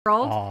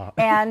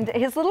And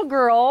his little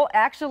girl,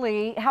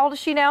 actually, how old is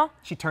she now?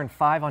 She turned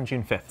 5 on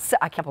June 5th. So,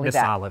 I can't believe Miss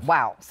that. Olive.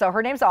 Wow. So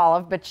her name's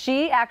Olive, but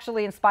she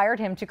actually inspired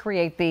him to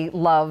create the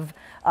Love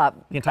the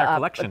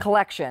entire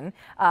collection.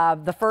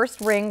 The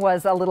first ring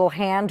was a little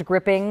hand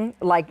gripping,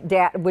 like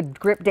Dad would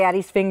grip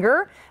Daddy's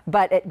finger,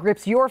 but it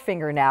grips your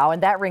finger now,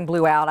 and that ring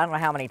blew out I don't know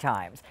how many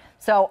times.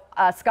 So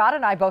Scott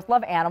and I both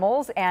love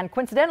animals, and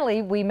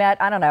coincidentally, we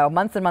met, I don't know,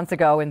 months and months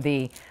ago in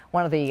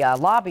one of the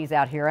lobbies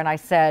out here, and I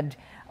said,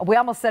 we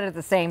almost said it at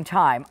the same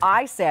time.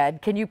 I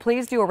said, can you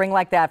please do a ring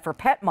like that for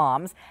pet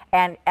moms?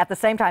 And at the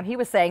same time, he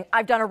was saying,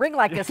 I've done a ring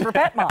like this for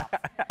pet moms.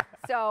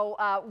 So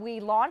we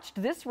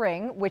launched this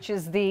ring, which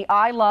is the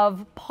I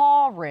Love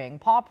Paw ring,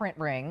 paw print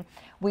ring.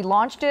 We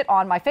launched it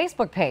on my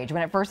Facebook page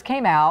when it first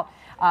came out.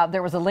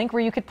 There was a link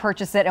where you could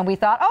purchase it, and we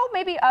thought, oh,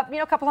 maybe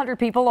a couple hundred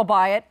people will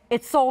buy it.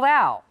 It's sold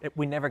out.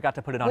 We never got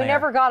to put it on air. We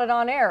never got it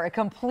on air. It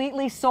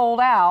completely sold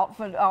out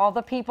for all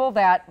the people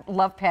that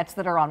love pets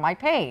that are on my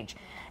page.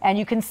 And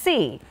you can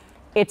see,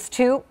 it's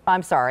two,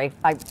 I'm sorry,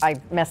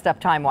 I messed up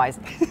time-wise.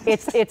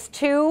 It's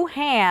two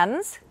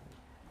hands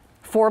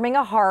forming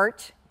a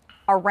heart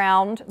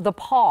around the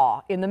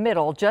paw in the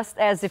middle, just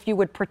as if you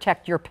would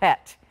protect your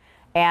pet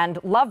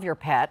and love your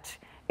pet.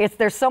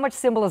 There's so much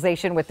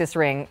symbolization with this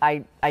ring,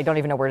 I don't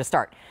even know where to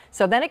start.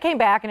 So then it came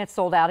back and it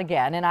sold out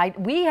again, and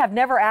we have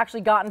never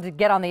actually gotten to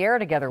get on the air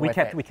together with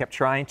it. We kept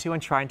trying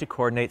to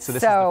coordinate, so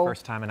this is the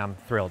first time, and I'm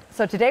thrilled.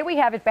 So today we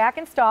have it back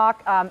in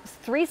stock.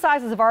 3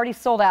 sizes have already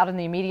sold out in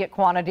the immediate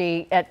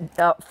quantity.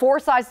 4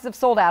 sizes have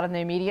sold out in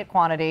the immediate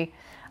quantity.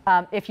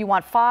 If you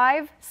want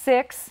 5,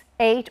 6,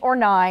 8, or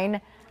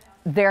 9,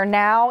 they're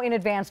now in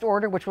advanced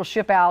order, which will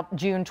ship out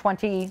June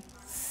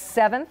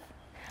 27th.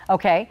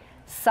 Okay,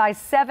 size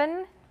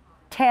 7,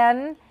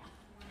 10,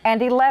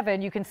 and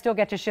 11, you can still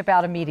get to ship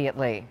out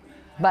immediately,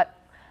 but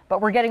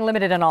we're getting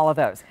limited in all of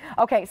those.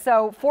 Okay,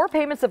 so 4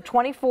 payments of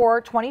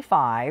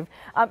 $24.25.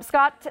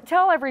 Scott,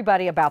 tell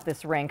everybody about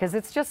this ring because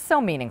it's just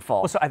so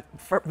meaningful. Well, so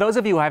for those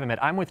of you who haven't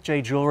met, I'm with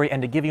Jay Jewelry, and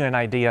to give you an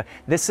idea,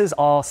 this is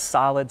all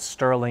solid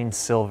sterling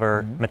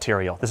silver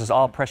material. This is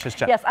all precious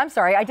gems. Yes, I'm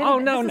sorry, I didn't. Oh,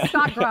 no, this is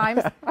Scott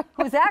Grimes,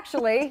 who's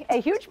actually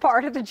a huge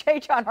part of the J.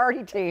 John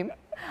Hardy team.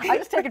 I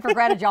just take it for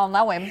granted y'all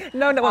know him.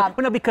 No,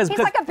 because he's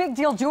like a big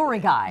deal jewelry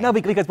guy. No,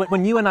 because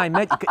when you and I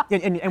met,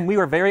 and we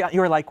were you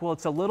were like, well,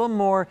 it's a little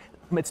more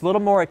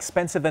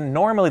expensive than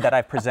normally that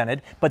I've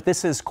presented, but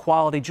this is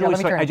quality jewelry.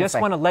 So I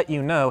just want to let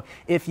you know,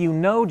 if you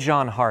know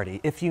John Hardy,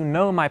 if you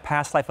know my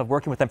past life of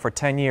working with him for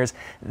 10 years,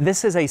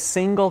 this is a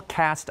single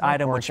cast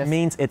item, gorgeous. which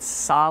means it's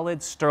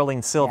solid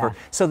sterling silver.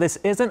 Yeah. So this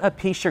isn't a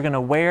piece you're going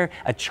to wear,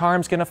 a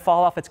charm's going to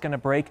fall off, it's going to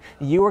break.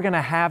 You are going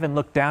to have and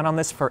look down on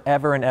this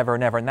forever and ever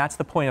and ever, and that's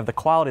the point of the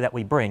quality that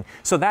we bring.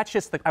 So that's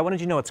just I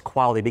wanted you to know it's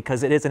quality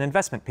because it is an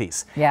investment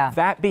piece. Yeah.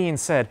 That being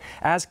said,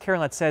 as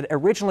Carolyn had said,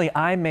 originally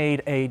I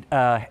made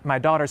my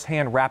daughter's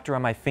hand wrapped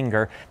around my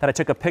finger that I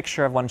took a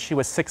picture of when she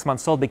was 6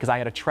 months old because I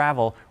had to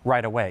travel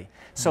right away.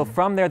 So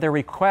from there, the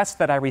requests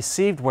that I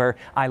received were,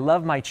 I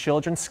love my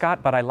children,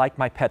 Scott, but I like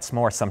my pets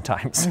more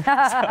sometimes.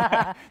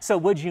 So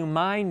would you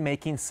mind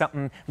making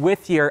something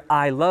with your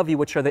I love you,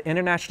 which are the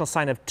international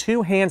sign of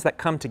 2 hands that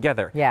come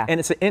together. Yeah. And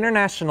it's an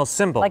international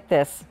symbol. Like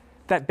this.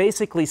 That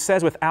basically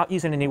says, without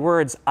using any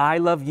words, I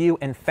love you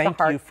and thank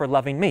you for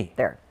loving me.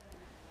 There.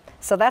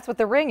 So that's what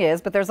the ring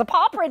is, but there's a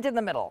paw print in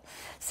the middle.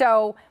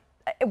 So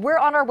we're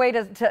on our way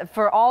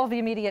for all of the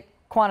immediate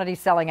quantity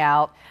selling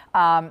out.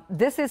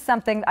 This is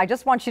something I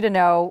just want you to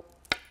know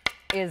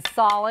is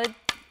solid.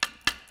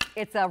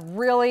 It's a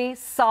really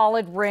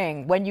solid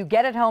ring. When you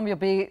get it home, you'll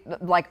be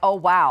like, oh,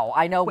 wow,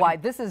 I know why.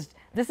 This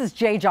is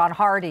J. John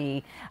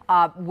Hardy,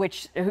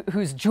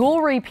 whose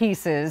jewelry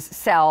pieces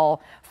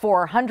sell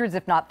for hundreds,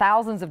 if not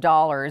thousands of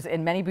dollars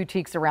in many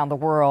boutiques around the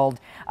world.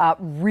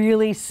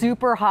 Really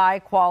super high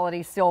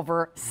quality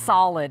silver,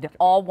 solid,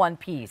 all one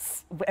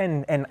piece.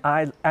 And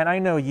I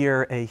know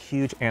you're a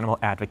huge animal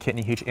advocate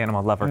and a huge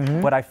animal lover.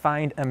 What I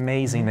find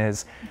amazing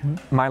is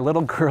my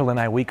little girl and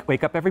I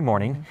wake up every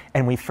morning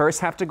and we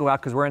first have to go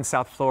out because we're in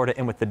South Florida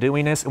and with the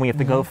dewiness, and we have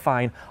to go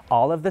find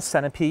all of the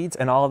centipedes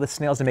and all of the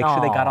snails to make sure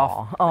they got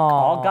off.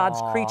 All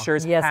God's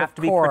creatures have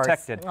to be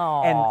protected.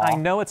 And I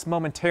know it's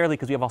momentarily,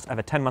 because we also have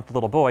a 10-month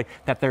little boy,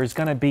 that there's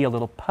going to be a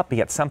little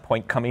puppy at some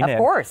point coming in. Of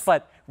course.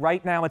 But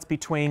right now it's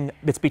between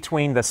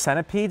the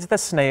centipedes, the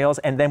snails,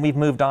 and then we've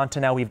moved on to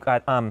now we've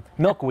got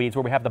milkweeds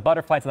where we have the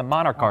butterflies and the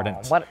monarch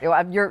gardens.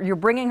 You're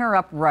bringing her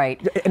up right.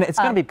 And it's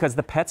going to be because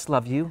the pets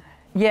love you.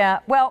 Yeah,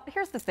 well,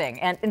 here's the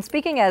thing. And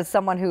speaking as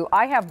someone who,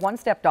 I have one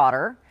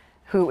stepdaughter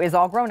who is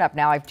all grown up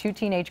now. I have 2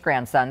 teenage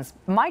grandsons.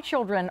 My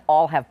children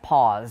all have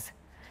paws.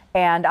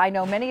 And I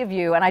know many of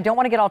you, and I don't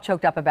want to get all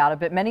choked up about it,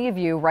 but many of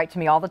you write to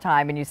me all the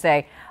time and you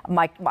say,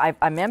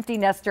 I'm empty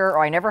nester,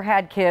 or I never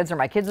had kids, or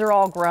my kids are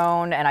all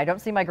grown and I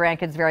don't see my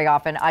grandkids very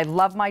often. I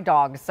love my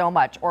dog so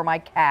much, or my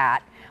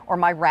cat, or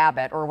my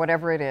rabbit or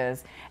whatever it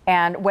is.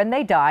 And when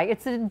they die,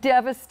 it's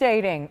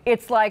devastating.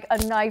 It's like a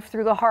knife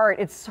through the heart.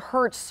 It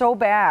hurts so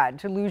bad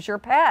to lose your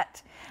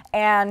pet.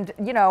 And,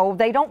 you know,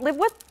 they don't live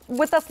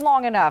with us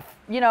long enough.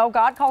 You know,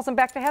 God calls them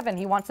back to heaven.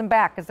 He wants them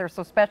back because they're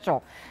so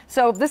special.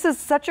 So this is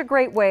such a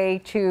great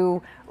way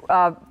to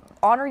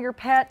honor your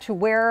pet, to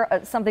wear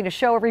something to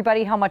show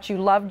everybody how much you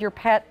loved your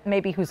pet,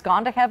 maybe who's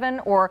gone to heaven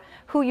or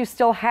who you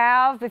still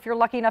have. If you're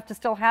lucky enough to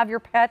still have your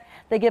pet,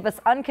 they give us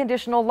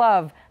unconditional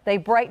love. They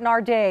brighten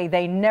our day.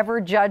 They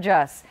never judge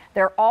us.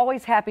 They're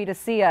always happy to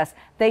see us.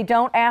 They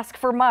don't ask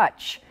for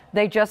much.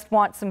 They just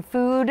want some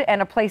food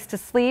and a place to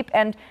sleep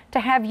and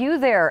to have you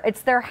there. It's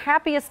their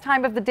happiest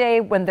time of the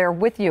day when they're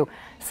with you.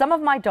 Some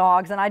of my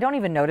dogs, and I don't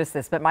even notice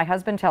this, but my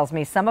husband tells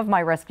me some of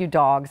my rescue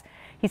dogs,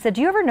 he said,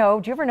 do you ever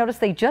notice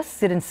they just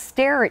sit and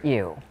stare at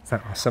you? Is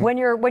that awesome? When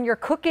you're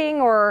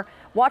cooking or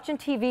watching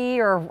TV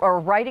or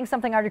writing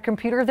something on your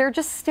computer, they're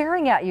just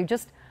staring at you,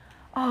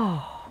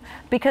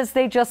 because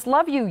they just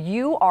love you.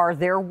 You are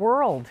their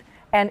world.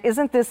 And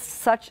isn't this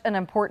such an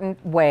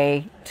important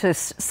way to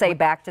say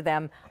back to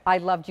them, I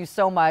loved you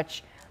so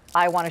much,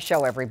 I want to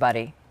show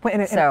everybody.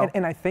 Well,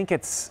 and I think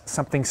it's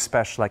something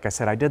special. Like I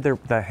said, I did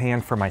the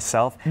hand for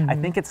myself. I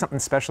think it's something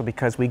special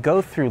because we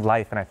go through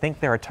life, and I think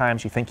there are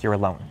times you think you're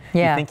alone.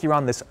 Yeah. You think you're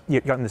on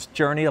this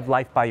journey of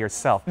life by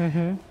yourself.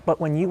 But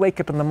when you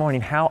wake up in the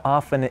morning, how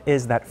often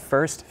is that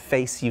first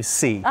face you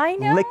see? I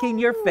know. Licking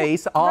your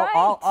face,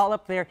 all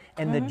up there,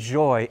 and the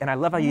joy. And I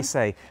love how you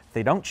say,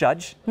 they don't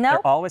judge. No.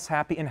 They're always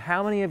happy. And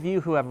how many of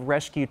you who have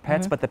rescued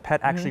pets, but the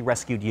pet actually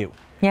rescued you?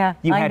 Yeah,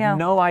 You I had know.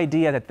 no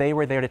idea that they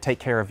were there to take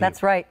care of you.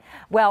 That's right.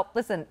 Well,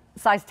 listen,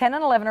 size 10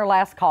 and 11 are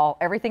last call.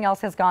 Everything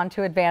else has gone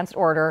to advanced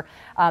order.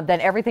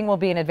 Then everything will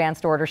be in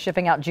advanced order,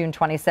 shipping out June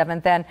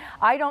 27th. And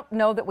I don't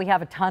know that we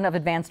have a ton of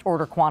advanced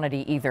order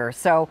quantity either.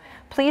 So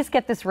please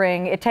get this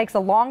ring. It takes a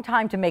long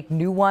time to make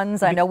new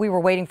ones. I know we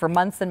were waiting for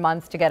months and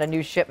months to get a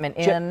new shipment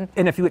in.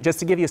 And if you just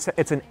to give you,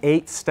 it's an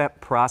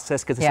 8-step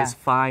process because this is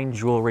fine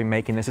jewelry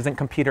making. This isn't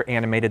computer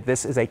animated.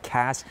 This is a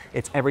cast.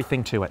 It's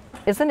everything to it.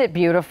 Isn't it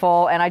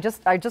beautiful? And I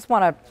just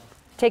want to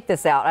take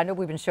this out. I know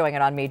we've been showing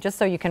it on me just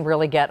so you can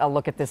really get a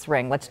look at this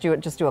ring. Let's do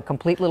it. Just do a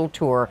complete little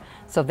tour.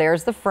 So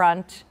there's the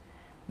front.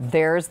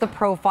 There's the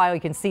profile.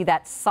 You can see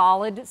that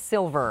solid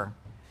silver.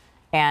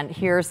 And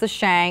here's the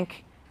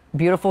shank.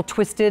 Beautiful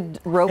twisted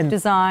rope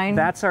design.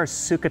 That's our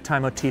Sukhothai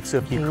motif. So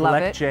if you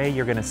collect Jay,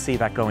 you're going to see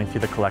that going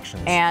through the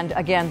collections. And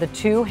again, the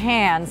two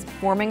hands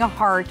forming a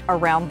heart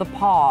around the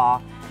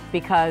paw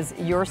because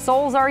your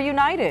souls are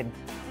united.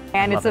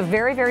 And it's a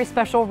very, very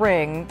special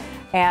ring.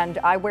 And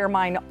I wear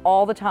mine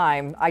all the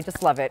time. I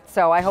just love it.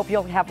 So I hope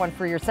you'll have one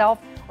for yourself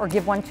or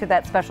give one to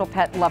that special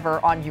pet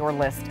lover on your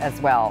list as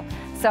well.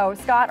 So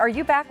Scott, are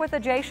you back with the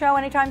Jay Show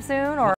anytime soon? Or